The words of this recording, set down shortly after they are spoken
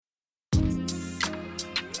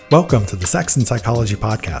Welcome to the Sex and Psychology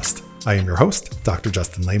Podcast. I am your host, Dr.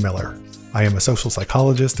 Justin Lehmiller. I am a social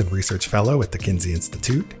psychologist and research fellow at the Kinsey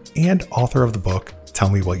Institute and author of the book, Tell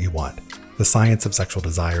Me What You Want, The Science of Sexual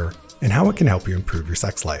Desire and How It Can Help You Improve Your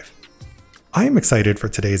Sex Life. I am excited for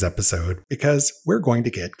today's episode because we're going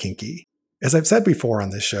to get kinky. As I've said before on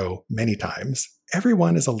this show many times,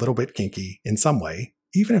 everyone is a little bit kinky in some way,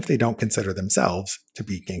 even if they don't consider themselves to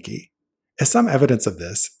be kinky. As some evidence of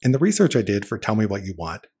this, in the research I did for Tell Me What You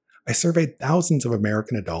Want, I surveyed thousands of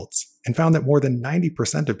American adults and found that more than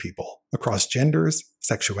 90% of people across genders,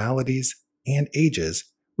 sexualities, and ages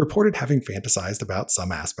reported having fantasized about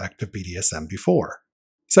some aspect of BDSM before.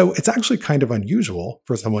 So it's actually kind of unusual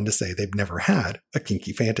for someone to say they've never had a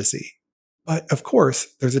kinky fantasy. But of course,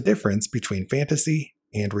 there's a difference between fantasy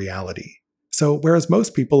and reality. So whereas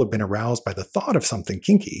most people have been aroused by the thought of something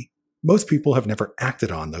kinky, most people have never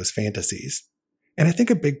acted on those fantasies. And I think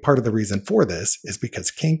a big part of the reason for this is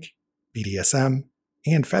because kink, BDSM,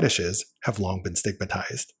 and fetishes have long been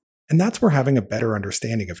stigmatized. And that's where having a better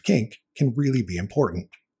understanding of kink can really be important.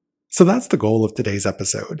 So that's the goal of today's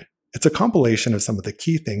episode. It's a compilation of some of the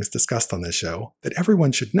key things discussed on this show that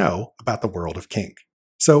everyone should know about the world of kink.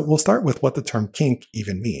 So we'll start with what the term kink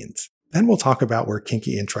even means. Then we'll talk about where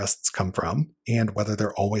kinky interests come from and whether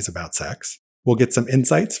they're always about sex. We'll get some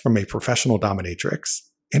insights from a professional dominatrix.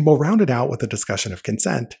 And we'll round it out with a discussion of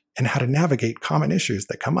consent and how to navigate common issues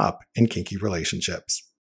that come up in kinky relationships.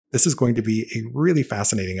 This is going to be a really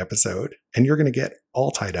fascinating episode, and you're going to get all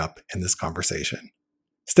tied up in this conversation.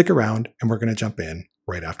 Stick around, and we're going to jump in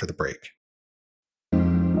right after the break.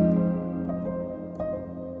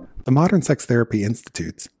 The Modern Sex Therapy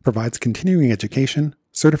Institute provides continuing education,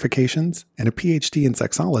 certifications, and a PhD in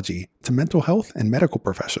sexology to mental health and medical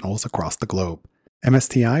professionals across the globe.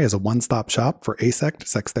 MSTI is a one-stop shop for AASECT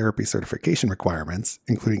sex therapy certification requirements,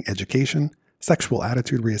 including education, sexual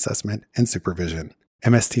attitude reassessment, and supervision.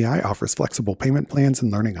 MSTI offers flexible payment plans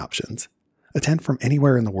and learning options. Attend from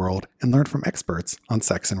anywhere in the world and learn from experts on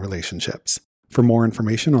sex and relationships. For more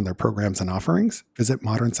information on their programs and offerings, visit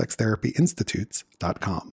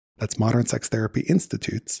modernsextherapyinstitutes.com. That's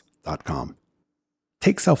modernsextherapyinstitutes.com.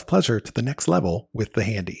 Take self-pleasure to the next level with the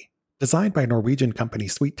Handy. Designed by Norwegian company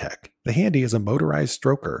SweetTech, the Handy is a motorized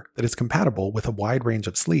stroker that is compatible with a wide range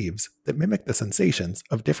of sleeves that mimic the sensations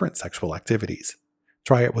of different sexual activities.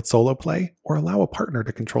 Try it with solo play or allow a partner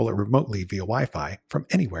to control it remotely via Wi-Fi from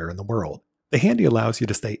anywhere in the world. The Handy allows you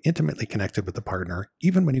to stay intimately connected with the partner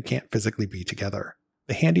even when you can't physically be together.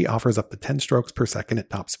 The Handy offers up to 10 strokes per second at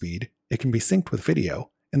top speed, it can be synced with video,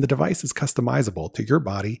 and the device is customizable to your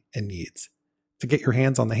body and needs. To get your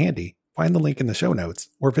hands on the Handy, find the link in the show notes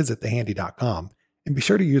or visit thehandy.com and be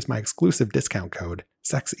sure to use my exclusive discount code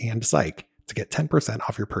SEXANDPSYCH to get 10%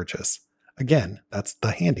 off your purchase. Again, that's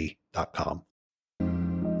thehandy.com.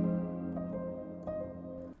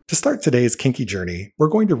 To start today's kinky journey, we're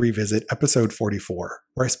going to revisit episode 44,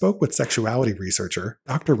 where I spoke with sexuality researcher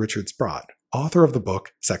Dr. Richard Sprott, author of the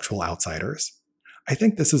book Sexual Outsiders. I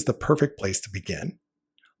think this is the perfect place to begin.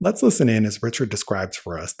 Let's listen in as Richard describes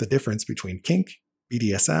for us the difference between kink,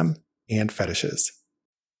 BDSM, and fetishes.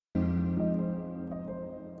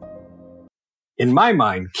 In my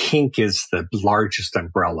mind, kink is the largest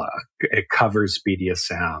umbrella. It covers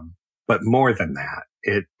BDSM, but more than that.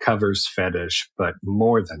 It covers fetish, but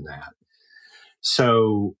more than that.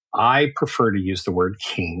 So I prefer to use the word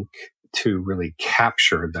kink to really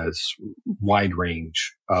capture this wide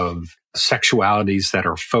range of sexualities that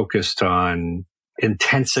are focused on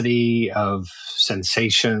intensity of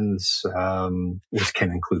sensations, which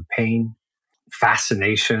can include pain,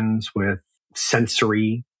 fascinations with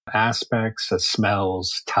sensory aspects,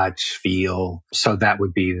 smells, touch, feel. So that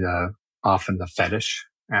would be often the fetish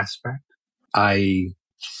aspect. I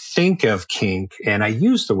think of kink, and I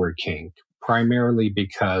use the word kink primarily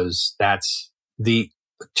because that's the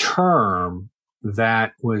term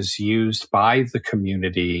that was used by the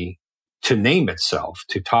community to name itself,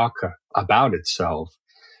 to talk about itself,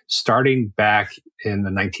 starting back in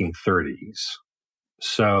the 1930s.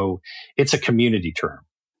 So it's a community term.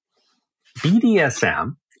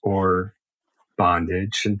 BDSM, or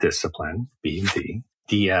bondage and discipline, B&D.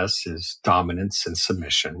 DS is dominance and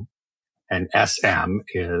submission, and SM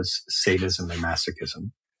is sadism and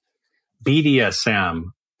masochism.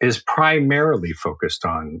 BDSM is primarily focused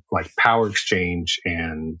on like power exchange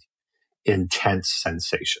and intense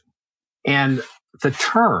sensation. And the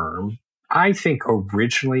term, I think,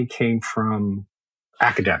 originally came from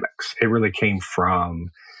academics. It really came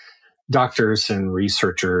from doctors and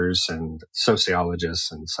researchers and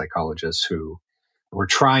sociologists and psychologists who were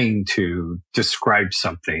trying to describe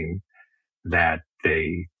something that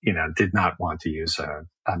they, did not want to use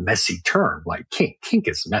a messy term like kink. Kink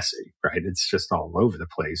is messy, right? It's just all over the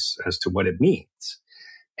place as to what it means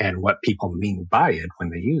and what people mean by it when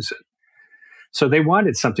they use it. So they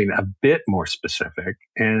wanted something a bit more specific,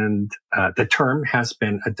 and the term has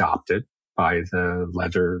been adopted by the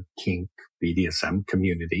leather kink BDSM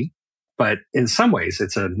community. But in some ways,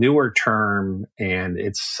 it's a newer term, and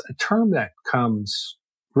it's a term that comes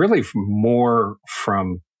really more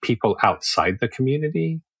from people outside the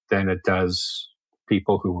community than it does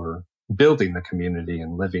people who are building the community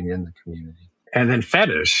and living in the community. And then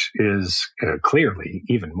fetish is clearly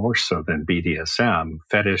even more so than BDSM.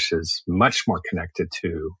 Fetish is much more connected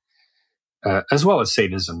to, as well as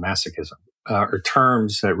sadism, masochism, are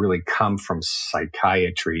terms that really come from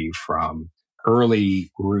psychiatry, from early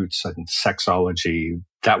roots in sexology.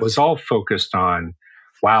 That was all focused on,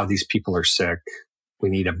 wow, these people are sick. We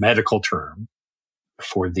need a medical term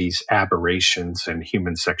for these aberrations in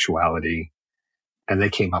human sexuality. And they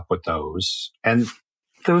came up with those. And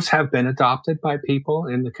those have been adopted by people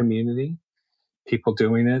in the community, people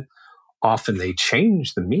doing it. Often they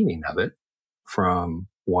change the meaning of it from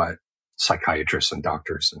what psychiatrists and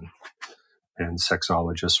doctors and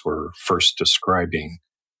sexologists were first describing.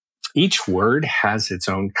 Each word has its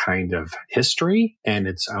own kind of history and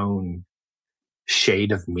its own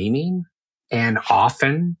shade of meaning. And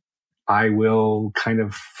often I will kind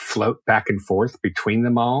of float back and forth between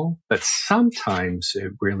them all. But sometimes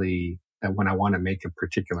it really, when I want to make a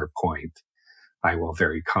particular point, I will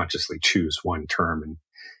very consciously choose one term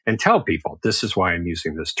and tell people, this is why I'm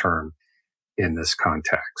using this term in this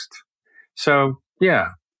context. So yeah,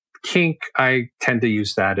 kink, I tend to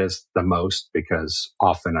use that as the most because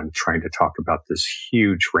often I'm trying to talk about this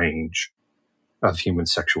huge range of human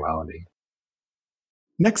sexuality.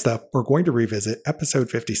 Next up, we're going to revisit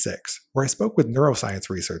episode 56, where I spoke with neuroscience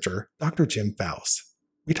researcher Dr. Jim Fouse.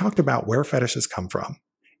 We talked about where fetishes come from.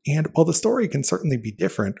 And while the story can certainly be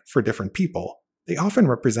different for different people, they often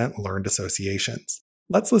represent learned associations.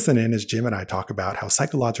 Let's listen in as Jim and I talk about how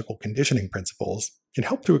psychological conditioning principles can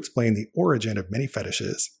help to explain the origin of many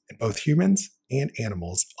fetishes in both humans and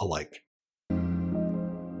animals alike.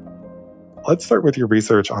 Let's start with your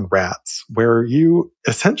research on rats, where you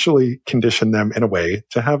essentially condition them in a way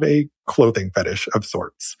to have a clothing fetish of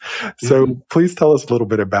sorts. So please tell us a little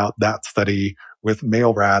bit about that study with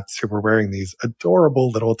male rats who were wearing these adorable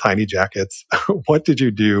little tiny jackets. What did you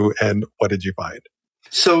do and what did you find?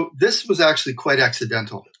 So this was actually quite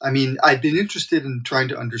accidental. I mean, I'd been interested in trying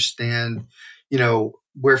to understand,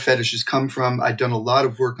 where fetishes come from. I'd done a lot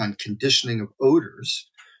of work on conditioning of odors,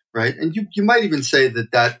 right? And you might even say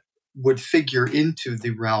that would figure into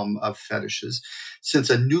the realm of fetishes, since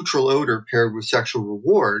a neutral odor paired with sexual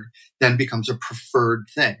reward then becomes a preferred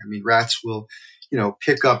thing. I mean, rats will,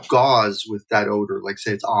 pick up gauze with that odor, like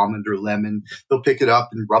say it's almond or lemon. They'll pick it up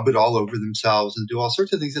and rub it all over themselves and do all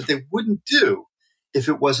sorts of things that they wouldn't do if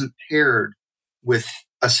it wasn't paired with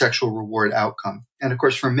a sexual reward outcome. And of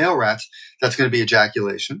course, for male rats, that's going to be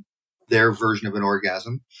ejaculation, their version of an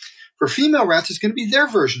orgasm. For female rats, it's going to be their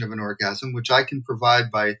version of an orgasm, which I can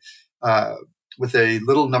provide by with a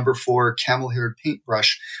little number 4 camel-haired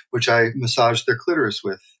paintbrush, which I massage their clitoris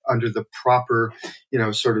with under the proper,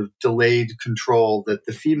 sort of delayed control that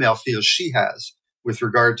the female feels she has with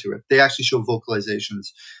regard to it. They actually show vocalizations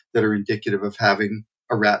that are indicative of having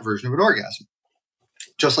a rat version of an orgasm,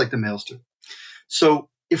 just like the males do. So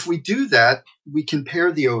if we do that, we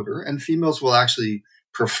compare the odor, and females will actually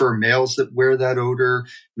prefer males that wear that odor.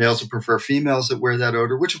 Males will prefer females that wear that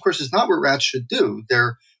odor, which of course is not what rats should do.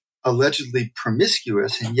 They're allegedly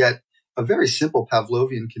promiscuous, and yet a very simple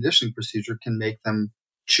Pavlovian conditioning procedure can make them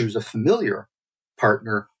choose a familiar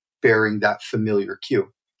partner bearing that familiar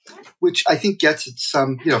cue, which I think gets at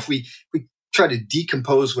some, if we try to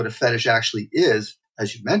decompose what a fetish actually is,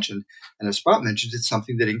 as you mentioned, and as Spot mentioned, it's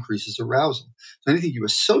something that increases arousal. So anything you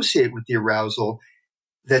associate with the arousal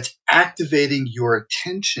that's activating your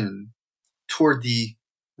attention toward the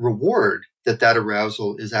reward that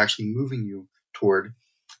arousal is actually moving you toward,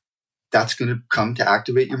 that's going to come to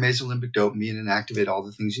activate your mesolimbic dopamine and activate all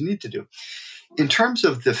the things you need to do. In terms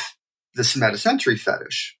of the somatosensory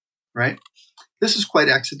fetish, right, this is quite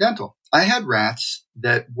accidental. I had rats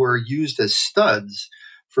that were used as studs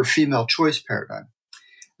for female choice paradigm.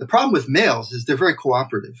 The problem with males is they're very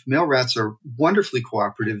cooperative. Male rats are wonderfully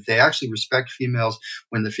cooperative. They actually respect females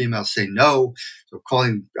when the females say no. So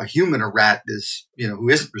calling a human a rat is, who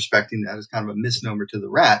isn't respecting that is kind of a misnomer to the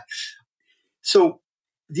rat. So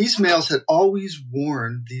these males had always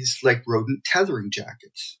worn these like rodent tethering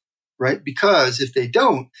jackets, right? Because if they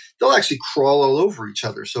don't, they'll actually crawl all over each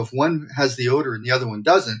other. So if one has the odor and the other one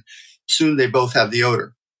doesn't, soon they both have the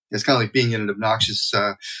odor. It's kind of like being in an obnoxious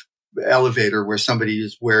elevator where somebody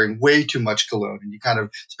is wearing way too much cologne, and you kind of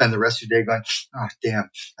spend the rest of your day going, "Oh, damn,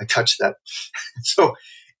 I touched that." So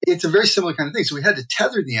it's a very similar kind of thing. So we had to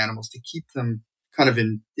tether the animals to keep them kind of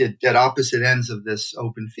at opposite ends of this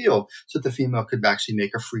open field so that the female could actually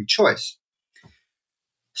make a free choice.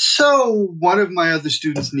 So one of my other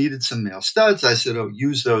students needed some male studs. I said, "Oh,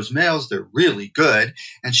 use those males. They're really good."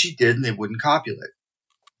 And she did, and they wouldn't copulate.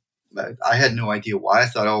 I had no idea why. I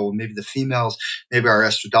thought, oh, well, maybe the females, maybe our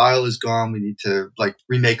estradiol is gone. We need to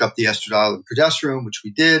remake up the estradiol and progesterone, which we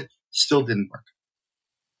did. Still didn't work.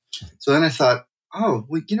 So then I thought, oh,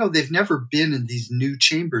 well, they've never been in these new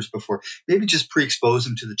chambers before. Maybe just pre-expose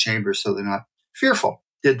them to the chambers so they're not fearful.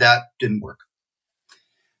 Did that, didn't work.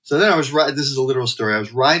 So then this is a literal story. I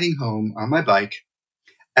was riding home on my bike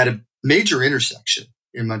at a major intersection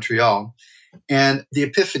in Montreal, and the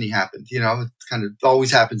epiphany happened. It kind of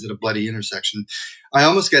always happens at a bloody intersection. I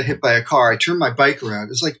almost got hit by a car. I turned my bike around.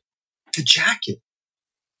 It's like the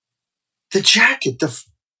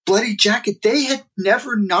bloody jacket. They had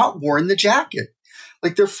never not worn the jacket.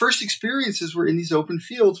 Like their first experiences were in these open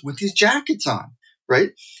fields with these jackets on,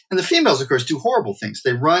 right? And the females, of course, do horrible things.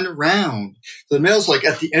 They run around. The male's like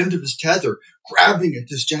at the end of his tether, grabbing at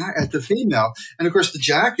the female. And of course, the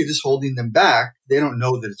jacket is holding them back. They don't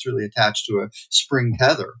know that it's really attached to a spring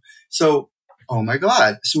tether. So, oh my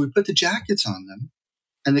God. So we put the jackets on them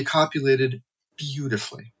and they copulated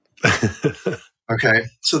beautifully. Okay.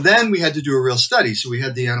 So then we had to do a real study. So we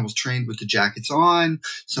had the animals trained with the jackets on,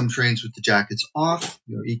 some trained with the jackets off,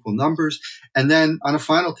 equal numbers. And then on a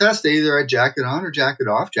final test, they either had jacket on or jacket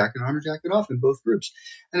off in both groups.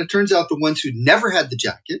 And it turns out the ones who never had the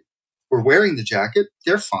jacket were wearing the jacket.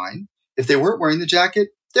 They're fine. If they weren't wearing the jacket,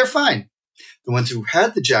 they're fine. The ones who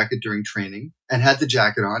had the jacket during training and had the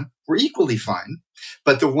jacket on were equally fine.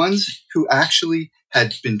 But the ones who actually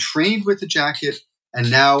had been trained with the jacket and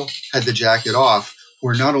now had the jacket off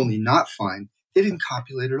were not only not fine, they didn't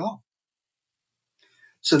copulate at all.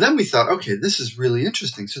 So then we thought, okay, this is really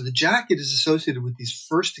interesting. So the jacket is associated with these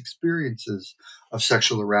first experiences of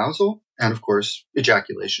sexual arousal and, of course,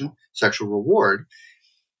 ejaculation, sexual reward.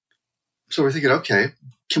 So we're thinking, okay,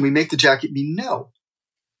 can we make the jacket mean no?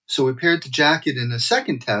 So we paired the jacket in a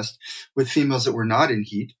second test with females that were not in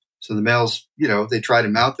heat. So the males, they try to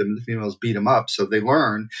mount them, and the females beat them up. So they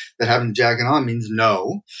learn that having the jacket on means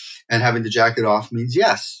no, and having the jacket off means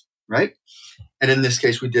yes, right? And in this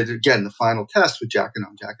case, we did, again, the final test with jacket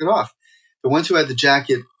on, jacket off. The ones who had the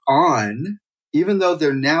jacket on, even though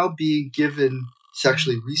they're now being given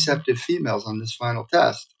sexually receptive females on this final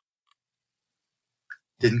test,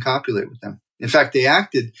 didn't copulate with them. In fact, they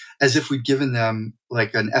acted as if we'd given them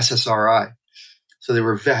like an SSRI. So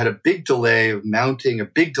they had a big delay of mounting, a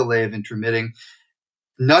big delay of intermitting.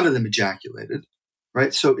 None of them ejaculated,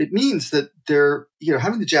 right? So it means that they're,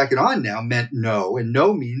 having the jacket on now meant no, and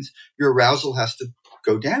no means your arousal has to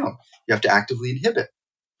go down. You have to actively inhibit,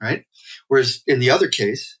 right? Whereas in the other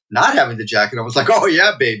case, not having the jacket on was like, oh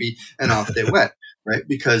yeah, baby, and off they went, right?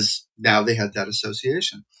 Because now they had that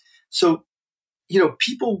association. So,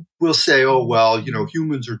 people will say, oh, well,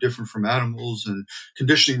 humans are different from animals and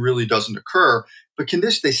conditioning really doesn't occur. But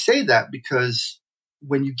they say that because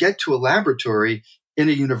when you get to a laboratory in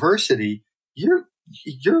a university,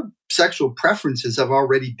 your sexual preferences have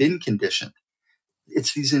already been conditioned.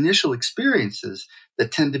 It's these initial experiences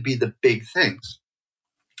that tend to be the big things,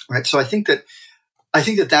 right? So I think that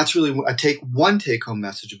that's really one take-home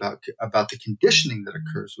message about the conditioning that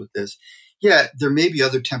occurs with this. Yeah, there may be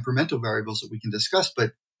other temperamental variables that we can discuss,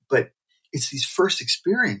 but it's these first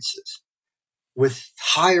experiences with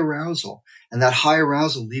high arousal, and that high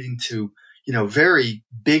arousal leading to, very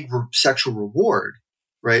big sexual reward,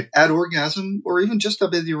 right, at orgasm or even just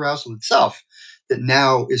up at the arousal itself, that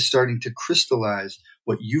now is starting to crystallize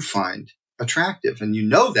what you find attractive. And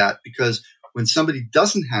that because when somebody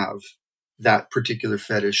doesn't have that particular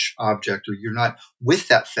fetish object, or you're not with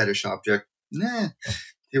that fetish object, the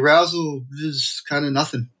arousal is kind of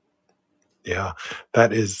nothing. Yeah,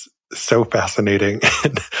 that is so fascinating.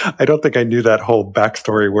 And I don't think I knew that whole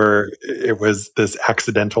backstory where it was this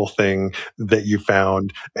accidental thing that you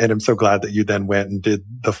found. And I'm so glad that you then went and did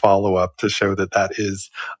the follow-up to show that that is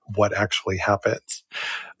what actually happens.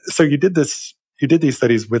 So you did these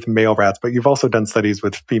studies with male rats, but you've also done studies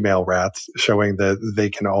with female rats showing that they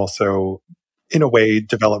can also, in a way,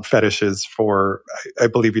 develop fetishes for, I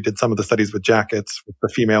believe you did some of the studies with jackets with the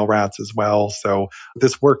female rats as well. So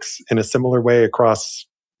this works in a similar way across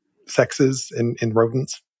sexes in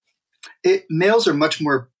rodents? Males are much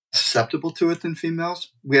more susceptible to it than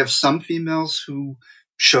females. We have some females who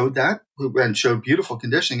showed that and showed beautiful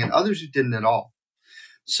conditioning, and others who didn't at all.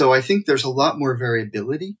 So I think there's a lot more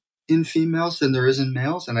variability in females than there is in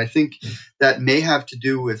males. And I think that may have to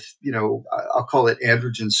do with, I'll call it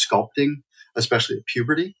androgen sculpting, especially at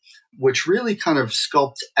puberty, which really kind of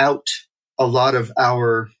sculpts out a lot of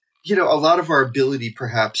our ability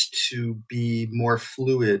perhaps to be more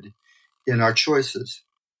fluid in our choices.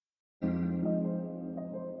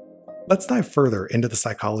 Let's dive further into the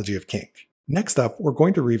psychology of kink. Next up, we're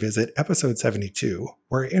going to revisit episode 72,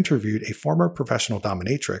 where I interviewed a former professional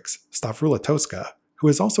dominatrix, Stavroula Toska, who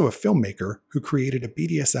is also a filmmaker who created a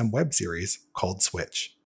BDSM web series called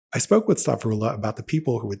Switch. I spoke with Stavroula about the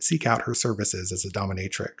people who would seek out her services as a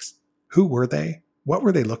dominatrix. Who were they? What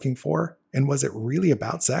were they looking for? And was it really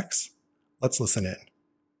about sex? Let's listen in.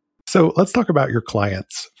 So let's talk about your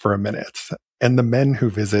clients for a minute and the men who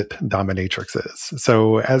visit dominatrixes.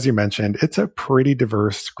 So as you mentioned, it's a pretty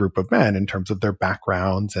diverse group of men in terms of their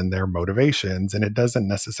backgrounds and their motivations, and it doesn't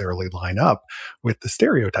necessarily line up with the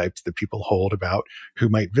stereotypes that people hold about who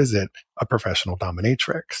might visit a professional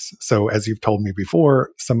dominatrix. So as you've told me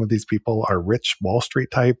before, some of these people are rich Wall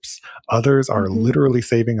Street types. Others are literally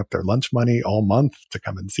saving up their lunch money all month to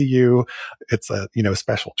come and see you. It's a,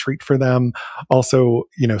 special treat for them. Also,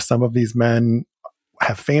 some of these men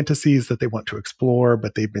have fantasies that they want to explore,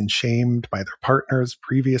 but they've been shamed by their partners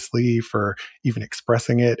previously for even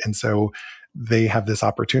expressing it. And so they have this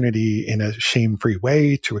opportunity in a shame-free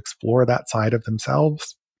way to explore that side of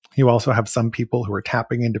themselves. You also have some people who are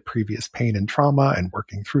tapping into previous pain and trauma and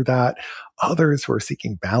working through that. Others who are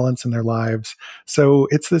seeking balance in their lives. So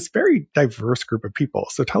it's this very diverse group of people.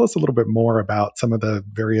 So tell us a little bit more about some of the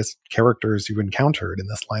various characters you've encountered in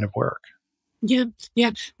this line of work. Yeah.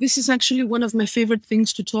 This is actually one of my favorite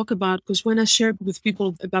things to talk about, because when I share with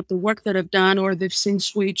people about the work that I've done or they've seen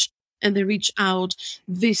Switch and they reach out,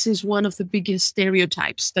 this is one of the biggest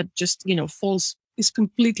stereotypes that just, is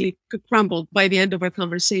completely crumbled by the end of our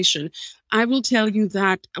conversation. I will tell you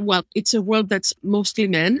that, it's a world that's mostly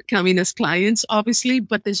men coming as clients, obviously,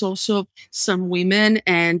 but there's also some women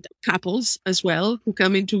and couples as well who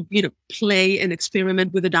come in to, play and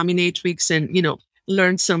experiment with the dominatrix and,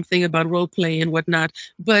 learn something about role play and whatnot.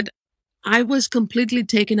 But I was completely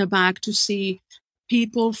taken aback to see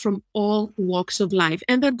people from all walks of life.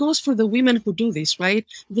 And that goes for the women who do this, right?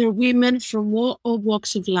 They're women from all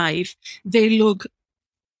walks of life. They look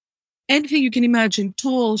anything you can imagine,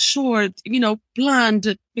 tall, short,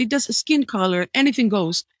 blonde, it does skin color, anything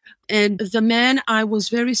goes. And the man, I was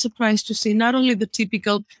very surprised to see not only the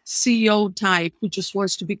typical CEO type who just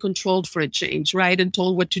wants to be controlled for a change, right? And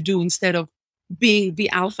told what to do instead of being the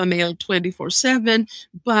alpha male 24/7,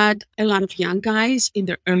 but a lot of young guys in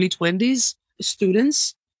their early 20s,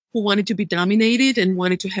 students who wanted to be dominated and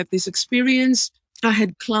wanted to have this experience. I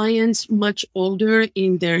had clients much older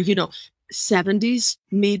in their, 70s,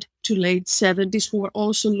 mid to late 70s, who were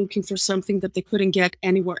also looking for something that they couldn't get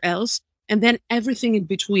anywhere else. And then everything in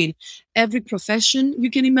between, every profession you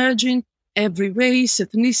can imagine, every race,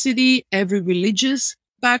 ethnicity, every religious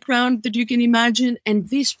background that you can imagine. And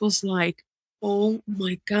this was like, oh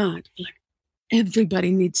my God, like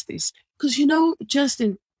everybody needs this. Because,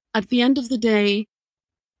 Justin, at the end of the day,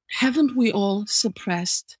 haven't we all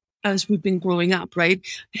suppressed as we've been growing up, right?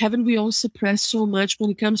 Haven't we all suppressed so much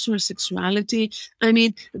when it comes to our sexuality? I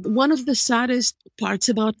mean, one of the saddest parts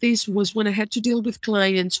about this was when I had to deal with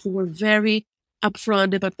clients who were very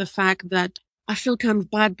upfront about the fact that I feel kind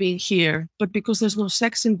of bad being here, but because there's no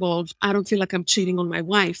sex involved, I don't feel like I'm cheating on my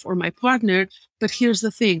wife or my partner. But here's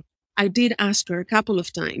the thing. I did ask her a couple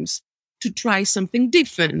of times to try something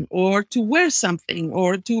different or to wear something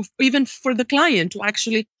or to even for the client to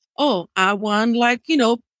actually, I want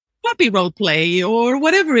puppy role play or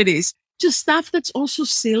whatever it is. Just stuff that's also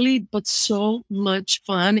silly, but so much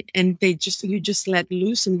fun. And you just let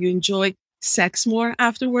loose and you enjoy sex more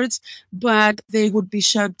afterwards, but they would be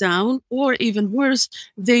shut down or even worse,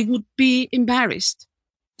 they would be embarrassed.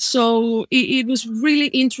 So it was really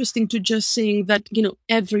interesting to just seeing that,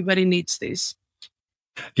 everybody needs this.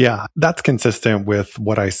 Yeah, that's consistent with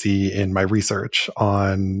what I see in my research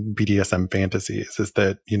on BDSM fantasies is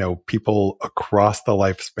that, people across the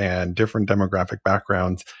lifespan, different demographic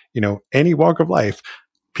backgrounds, any walk of life,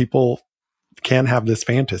 people can have this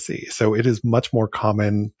fantasy. So it is much more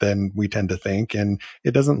common than we tend to think. And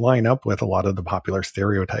it doesn't line up with a lot of the popular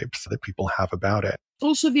stereotypes that people have about it.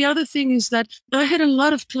 Also, the other thing is that I had a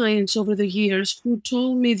lot of clients over the years who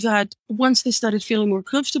told me that once they started feeling more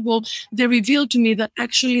comfortable, they revealed to me that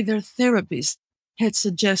actually their therapist had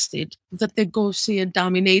suggested that they go see a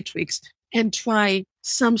dominatrix and try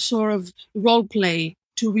some sort of role play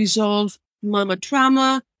to resolve mama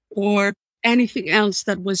trauma or anything else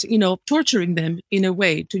that was, torturing them in a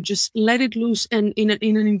way, to just let it loose and in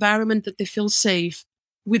an environment that they feel safe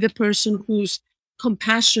with a person who's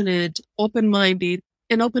compassionate, open-minded,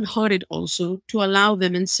 and open-hearted also, to allow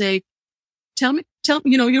them and say,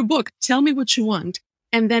 your book, tell me what you want,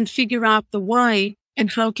 and then figure out the why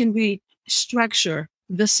and how can we structure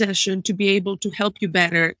the session to be able to help you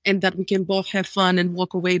better and that we can both have fun and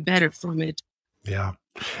walk away better from it. Yeah.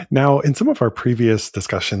 Now, in some of our previous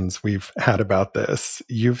discussions we've had about this,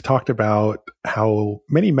 you've talked about how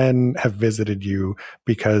many men have visited you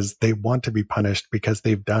because they want to be punished because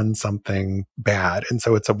they've done something bad. And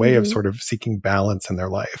so it's a way of sort of seeking balance in their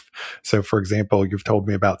life. So, for example, you've told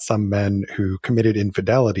me about some men who committed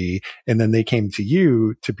infidelity and then they came to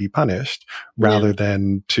you to be punished rather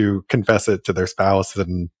than to confess it to their spouse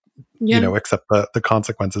and accept the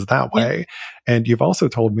consequences that way. And you've also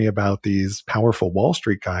told me about these powerful Wall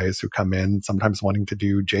Street guys who come in sometimes wanting to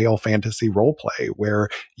do jail fantasy role play where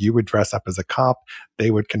you would dress up as a cop,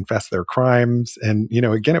 they would confess their crimes. And,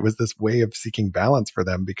 again, it was this way of seeking balance for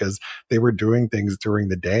them because they were doing things during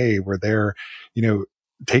the day where they're,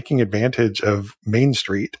 taking advantage of Main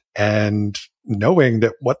Street and knowing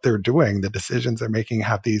that what they're doing, the decisions they're making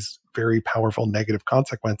have these very powerful negative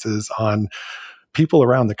consequences on people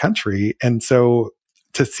around the country. And so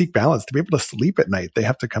to seek balance, to be able to sleep at night, they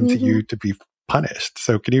have to come to you to be punished.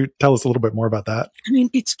 So can you tell us a little bit more about that? I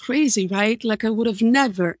mean, it's crazy, right? Like I would have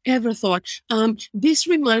never, ever thought. This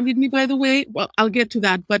reminded me, by the way, well, I'll get to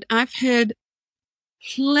that, but I've had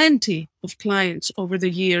plenty of clients over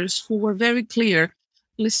the years who were very clear.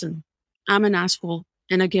 Listen, I'm an asshole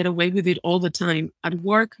and I get away with it all the time. At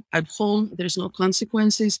work, at home, there's no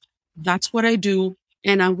consequences. That's what I do.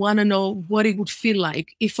 And I want to know what it would feel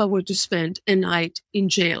like if I were to spend a night in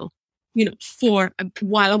jail,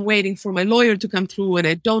 while I'm waiting for my lawyer to come through and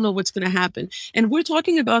I don't know what's going to happen. And we're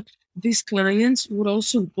talking about these clients would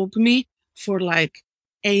also book me for like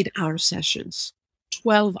 8-hour sessions,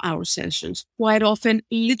 12-hour sessions, quite often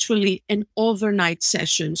literally an overnight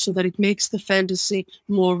session so that it makes the fantasy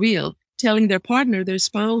more real, telling their partner, their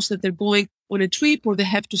spouse, that they're going on a trip or they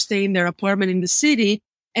have to stay in their apartment in the city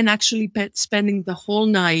and actually spending the whole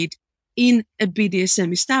night in a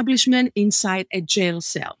BDSM establishment inside a jail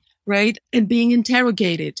cell, right? And being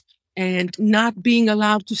interrogated and not being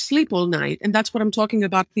allowed to sleep all night. And that's what I'm talking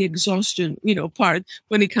about, the exhaustion, part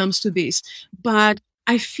when it comes to this. But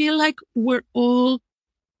I feel like we're all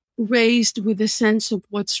raised with a sense of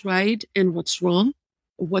what's right and what's wrong,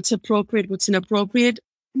 what's appropriate, what's inappropriate.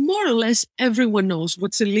 More or less everyone knows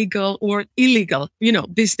what's illegal or illegal,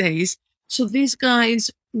 these days. So these guys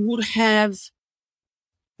would have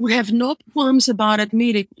no qualms about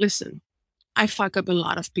admitting, listen, I fuck up a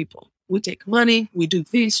lot of people. We take money, we do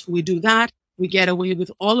this, we do that, we get away with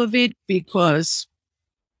all of it because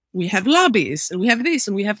we have lobbies and we have this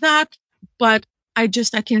and we have that. But I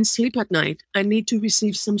can't sleep at night. I need to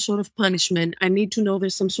receive some sort of punishment. I need to know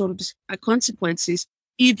there's some sort of consequences,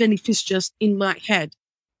 even if it's just in my head.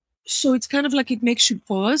 So it's kind of like it makes you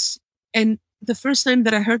pause. And the first time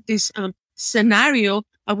that I heard this scenario,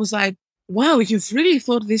 I was like, wow, you've really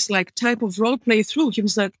thought this like type of role play through. He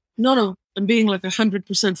was like, no, I'm being like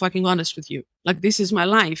 100% fucking honest with you. Like, this is my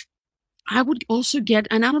life. I would also get,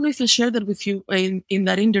 and I don't know if I shared that with you in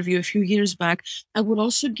that interview a few years back, I would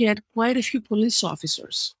also get quite a few police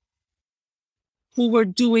officers who were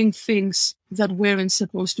doing things that weren't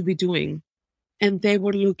supposed to be doing. And they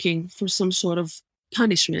were looking for some sort of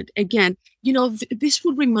punishment. Again, this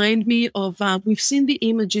would remind me of, we've seen the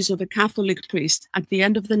images of a Catholic priest at the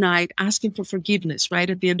end of the night asking for forgiveness, right?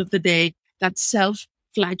 At the end of the day, that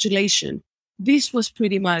self-flagellation. This was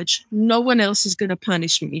pretty much, no one else is going to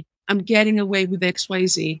punish me. I'm getting away with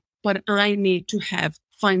XYZ, but I need to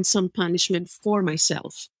find some punishment for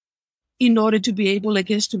myself in order to be able, I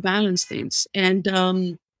guess, to balance things.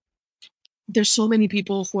 And there's so many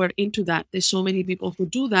people who are into that. There's so many people who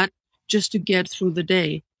do that just to get through the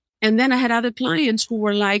day. And then I had other clients who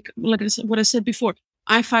were like I said, what I said before,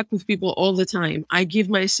 I fuck with people all the time. I give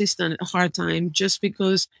my assistant a hard time just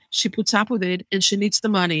because she puts up with it and she needs the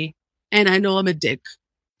money. And I know I'm a dick,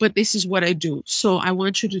 but this is what I do. So I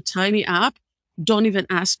want you to tie me up. Don't even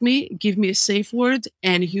ask me. Give me a safe word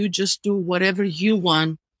and you just do whatever you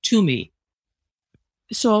want to me.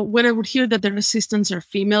 So when I would hear that their assistants are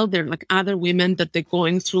female, they're like other women that they're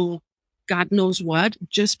going through God knows what,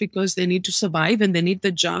 just because they need to survive and they need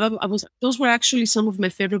the job. Those were actually some of my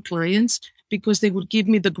favorite clients because they would give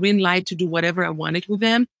me the green light to do whatever I wanted with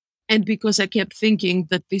them. And because I kept thinking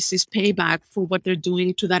that this is payback for what they're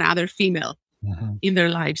doing to that other female in their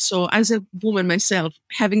life. So as a woman myself,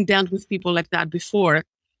 having dealt with people like that before,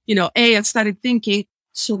 I started thinking,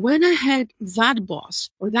 So when I had that boss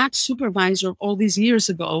or that supervisor all these years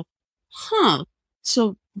ago,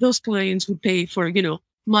 so those clients would pay for,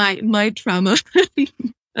 my trauma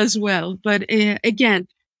as well. But again,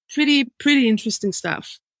 pretty interesting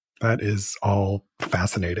stuff. That is all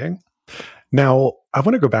fascinating. Now, I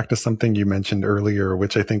want to go back to something you mentioned earlier,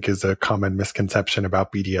 which I think is a common misconception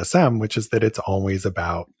about BDSM, which is that it's always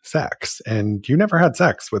about sex. And you never had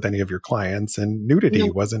sex with any of your clients, and nudity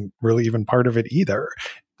wasn't really even part of it either.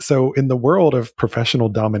 So in the world of professional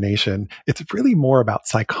domination, it's really more about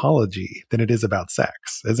psychology than it is about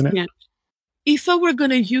sex, isn't it? Yeah. If I were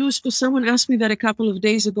going to use, because someone asked me that a couple of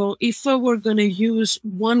days ago, if I were going to use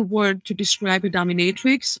one word to describe a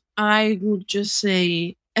dominatrix, I would just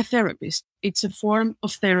say a therapist. It's a form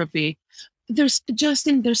of therapy. There's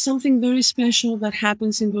something very special that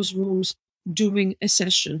happens in those rooms during a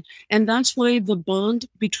session. And that's why the bond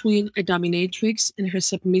between a dominatrix and her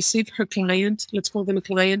submissive, her client, let's call them a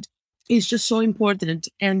client, is just so important.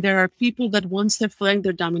 And there are people that once they find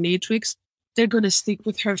their dominatrix, they're going to stick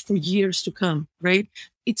with her for years to come, right?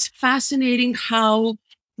 It's fascinating how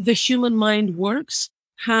the human mind works,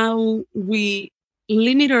 how we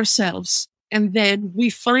limit ourselves, and then we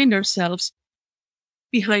find ourselves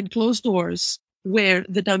behind closed doors where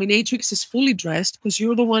the dominatrix is fully dressed because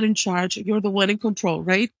you're the one in charge, you're the one in control,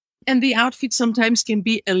 right? And the outfit sometimes can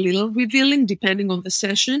be a little revealing depending on the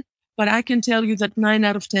session. But I can tell you that 9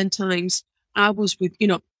 out of 10 times I was with,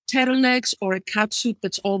 turtlenecks or a catsuit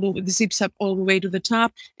that's zips up all the way to the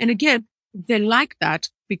top. And again, they like that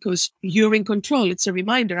because you're in control. It's a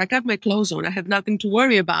reminder. I got my clothes on. I have nothing to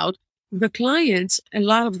worry about. The clients, a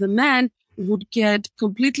lot of the men would get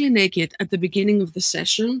completely naked at the beginning of the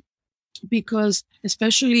session because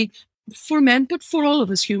especially for men, but for all of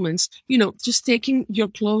us humans, just taking your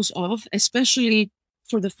clothes off, especially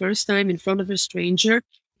for the first time in front of a stranger,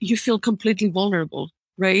 you feel completely vulnerable,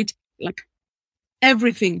 right? Like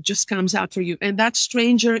everything just comes out for you. And that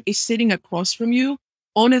stranger is sitting across from you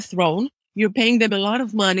on a throne. You're paying them a lot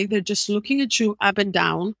of money. They're just looking at you up and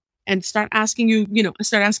down and start asking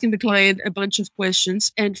the client a bunch of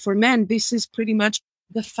questions. And for men, this is pretty much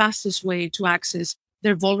the fastest way to access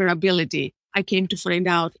their vulnerability. I came to find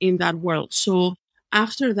out in that world. So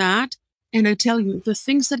after that, and I tell you, the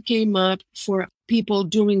things that came up for people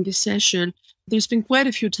during the session, there's been quite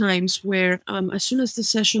a few times where as soon as the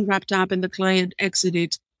session wrapped up and the client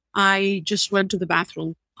exited, I just went to the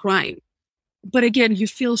bathroom crying. But again, you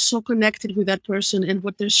feel so connected with that person and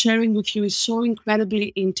what they're sharing with you is so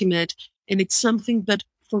incredibly intimate. And it's something that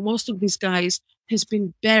for most of these guys has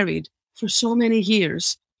been buried for so many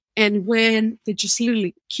years. And when they just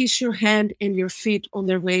literally kiss your hand and your feet on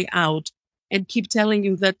their way out and keep telling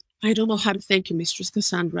you that, I don't know how to thank you, Mistress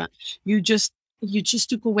Cassandra. You just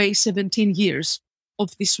took away 17 years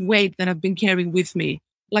of this weight that I've been carrying with me.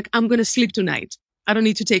 Like, I'm going to sleep tonight. I don't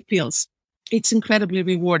need to take pills. It's incredibly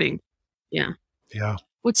rewarding. Yeah. Yeah.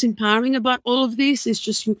 What's empowering about all of this is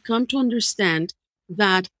just you come to understand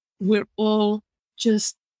that we're all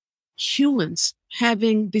just humans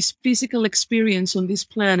having this physical experience on this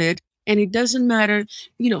planet. And it doesn't matter,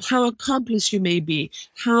 how accomplished you may be,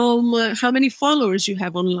 how many followers you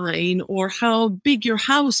have online, or how big your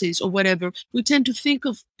house is, or whatever. We tend to think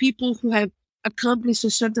of people who have accomplished a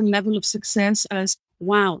certain level of success as,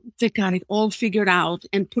 wow, they got it all figured out,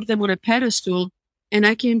 and put them on a pedestal. And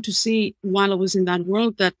I came to see while I was in that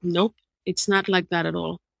world that, nope, it's not like that at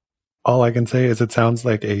all. All I can say is it sounds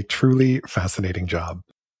like a truly fascinating job.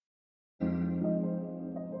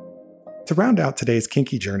 To round out today's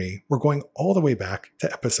kinky journey, we're going all the way back to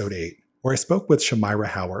episode 8, where I spoke with Shamira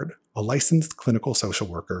Howard, a licensed clinical social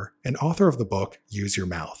worker and author of the book Use Your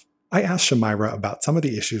Mouth. I asked Shamira about some of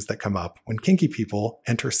the issues that come up when kinky people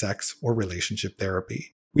enter sex or relationship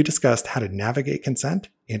therapy. We discussed how to navigate consent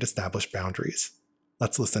and establish boundaries.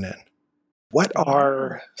 Let's listen in. What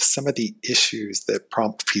are some of the issues that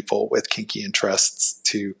prompt people with kinky interests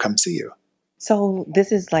to come see you? So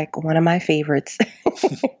this is like one of my favorites.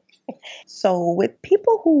 So with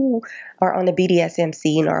people who are on the BDSM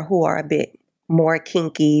scene or who are a bit more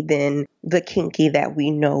kinky than the kinky that we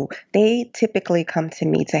know, they typically come to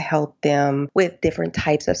me to help them with different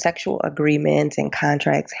types of sexual agreements and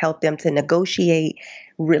contracts, help them to negotiate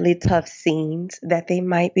really tough scenes that they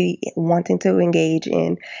might be wanting to engage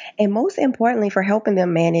in, and most importantly, for helping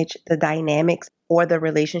them manage the dynamics or the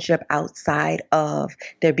relationship outside of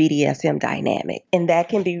their BDSM dynamic. And that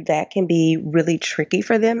can be really tricky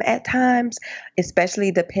for them at times,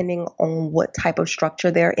 especially depending on what type of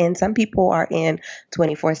structure they're in. Some people are in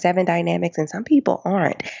 24/7 dynamics and some people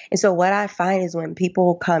aren't. And so what I find is when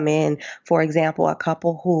people come in, for example, a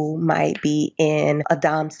couple who might be in a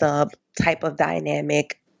dom sub type of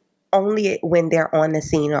dynamic, only when they're on the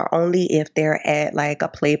scene or only if they're at like a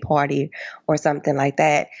play party or something like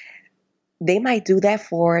that, they might do that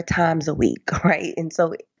 4 times a week, right? And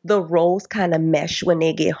so the roles kind of mesh when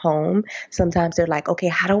they get home. Sometimes they're like, okay,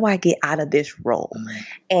 how do I get out of this role?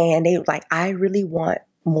 And they're like, I really want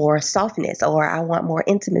more softness, or I want more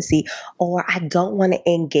intimacy, or I don't want to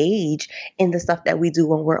engage in the stuff that we do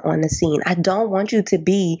when we're on the scene. I don't want you to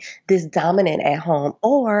be this dominant at home,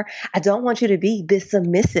 or I don't want you to be this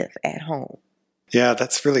submissive at home. Yeah,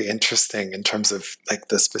 that's really interesting in terms of like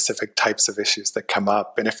the specific types of issues that come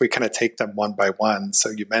up. And if we kind of take them one by one, so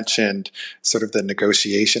you mentioned sort of the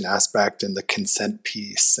negotiation aspect and the consent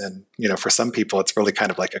piece. And, you know, for some people, it's really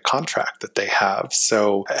kind of like a contract that they have.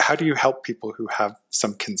 So how do you help people who have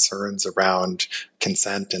some concerns around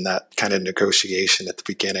consent and that kind of negotiation at the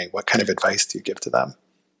beginning? What kind of advice do you give to them?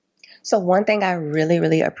 So one thing I really,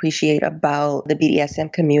 really appreciate about the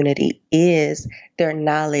BDSM community is their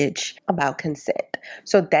knowledge about consent.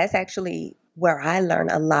 So that's actually where I learned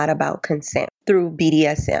a lot about consent through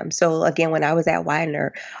BDSM. So again, when I was at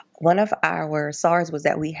Widener, one of our SARs was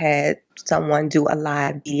that we had someone do a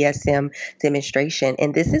live BDSM demonstration.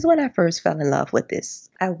 And this is when I first fell in love with this.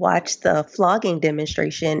 I watched the flogging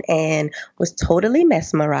demonstration and was totally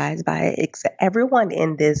mesmerized by it. Except everyone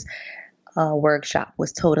in this workshop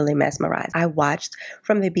was totally mesmerized. I watched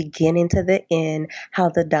from the beginning to the end how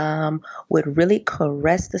the dom would really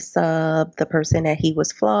caress the sub, the person that he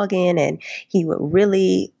was flogging, and he would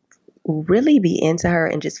really be into her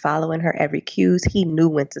and just following her every cues. He knew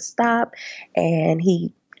when to stop, and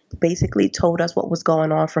he basically told us what was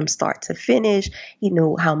going on from start to finish. He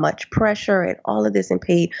knew how much pressure and all of this and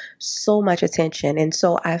paid so much attention. And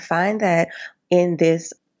so I find that in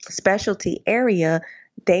this specialty area,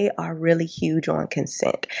 they are really huge on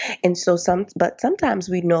consent. And so sometimes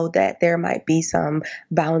we know that there might be some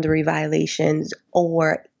boundary violations,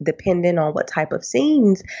 or depending on what type of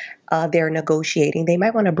scenes they're negotiating, they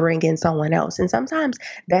might want to bring in someone else. And sometimes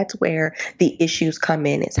that's where the issues come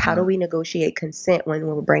in. It's how do we negotiate consent when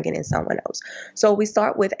we're bringing in someone else? So we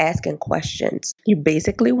start with asking questions. You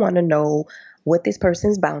basically want to know what this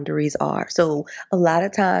person's boundaries are. So a lot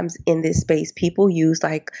of times in this space, people use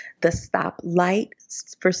like the stop light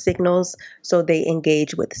for signals. So they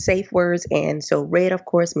engage with safe words. And so red, of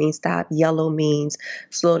course, means stop. Yellow means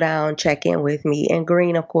slow down, check in with me. And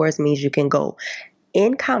green, of course, means you can go.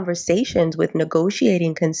 In conversations with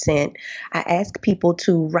negotiating consent, I ask people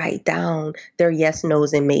to write down their yes,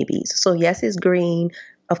 no's, and maybes. So yes is green.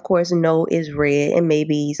 Of course, no is red, and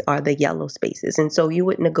maybes are the yellow spaces. And so you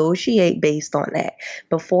would negotiate based on that.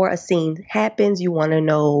 Before a scene happens, you want to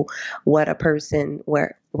know what a person,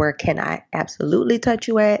 where can I absolutely touch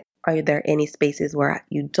you at? Are there any spaces where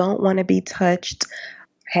you don't want to be touched?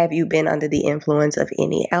 Have you been under the influence of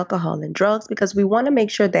any alcohol and drugs? Because we want to make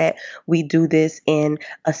sure that we do this in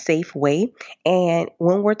a safe way. And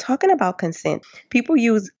when we're talking about consent, people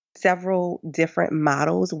use several different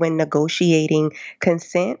models when negotiating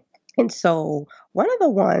consent. And so one of the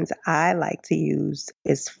ones I like to use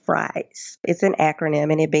is FRIES. It's an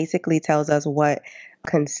acronym, and it basically tells us what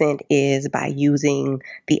consent is by using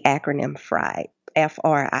the acronym FRIES,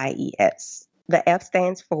 FRIES. The F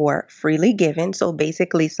stands for freely given. So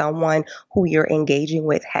basically someone who you're engaging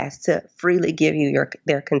with has to freely give you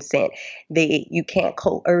their consent. You can't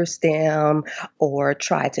coerce them or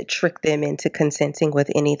try to trick them into consenting with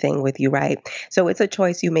anything with you, right? So it's a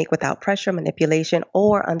choice you make without pressure, manipulation,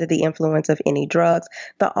 or under the influence of any drugs.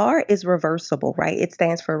 The R is reversible, right? It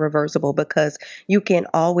stands for reversible because you can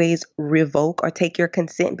always revoke or take your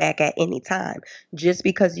consent back at any time. Just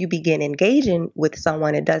because you begin engaging with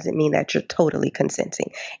someone, it doesn't mean that you're totally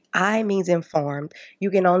consenting. I means informed.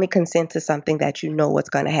 You can only consent to something that you know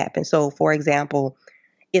what's going to happen. So, for example,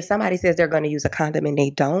 if somebody says they're going to use a condom and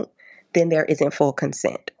they don't, then there isn't full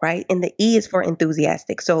consent, right? And the E is for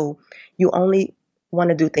enthusiastic. So you only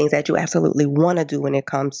want to do things that you absolutely want to do when it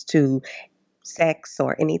comes to sex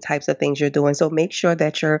or any types of things you're doing. So make sure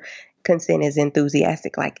that your consent is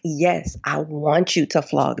enthusiastic, like, yes, I want you to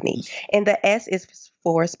flog me. And the S is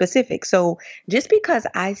for specific. So just because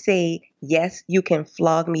I say yes, you can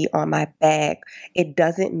flog me on my back. It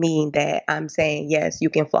doesn't mean that I'm saying, yes, you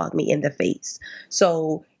can flog me in the face.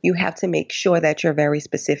 So you have to make sure that you're very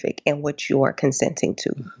specific in what you are consenting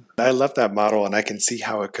to. I love that model, and I can see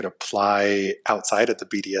how it could apply outside of the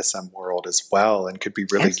BDSM world as well, and could be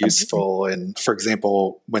really Absolutely. useful. And for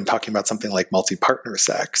example, when talking about something like multi-partner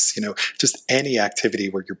sex, just any activity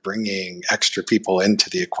where you're bringing extra people into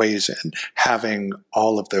the equation, having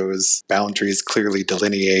all of those boundaries clearly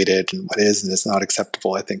delineated and what is and is not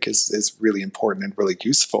acceptable, I think is really important and really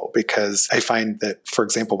useful, because I find that, for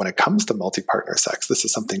example, when it comes to multi-partner sex, this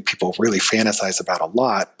is something people really fantasize about a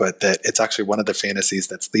lot, but that it's actually one of the fantasies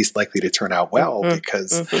that's least likely to turn out well,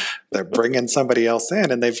 because they're bringing somebody else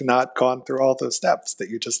in and they've not gone through all those steps that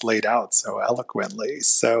you just laid out so eloquently.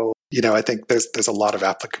 So, I think there's a lot of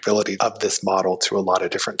applicability of this model to a lot of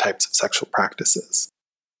different types of sexual practices.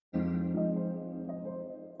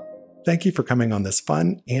 Thank you for coming on this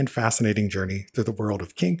fun and fascinating journey through the world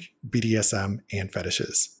of kink, BDSM, and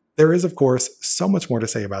fetishes. There is, of course, so much more to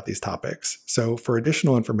say about these topics, so for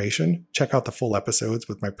additional information, check out the full episodes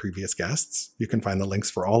with my previous guests. You can find the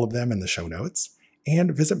links for all of them in the show notes,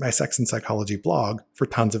 and visit my Sex and Psychology blog for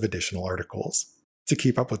tons of additional articles. To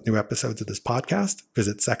keep up with new episodes of this podcast,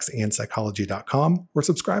 visit sexandpsychology.com or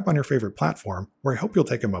subscribe on your favorite platform, where I hope you'll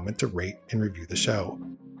take a moment to rate and review the show.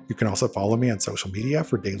 You can also follow me on social media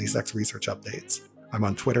for daily sex research updates. I'm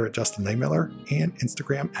on Twitter at Justin Lehmiller and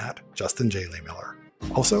Instagram at Justin J. Lehmiller.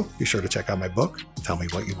 Also, be sure to check out my book, Tell Me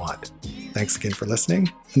What You Want. Thanks again for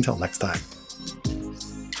listening. Until next time.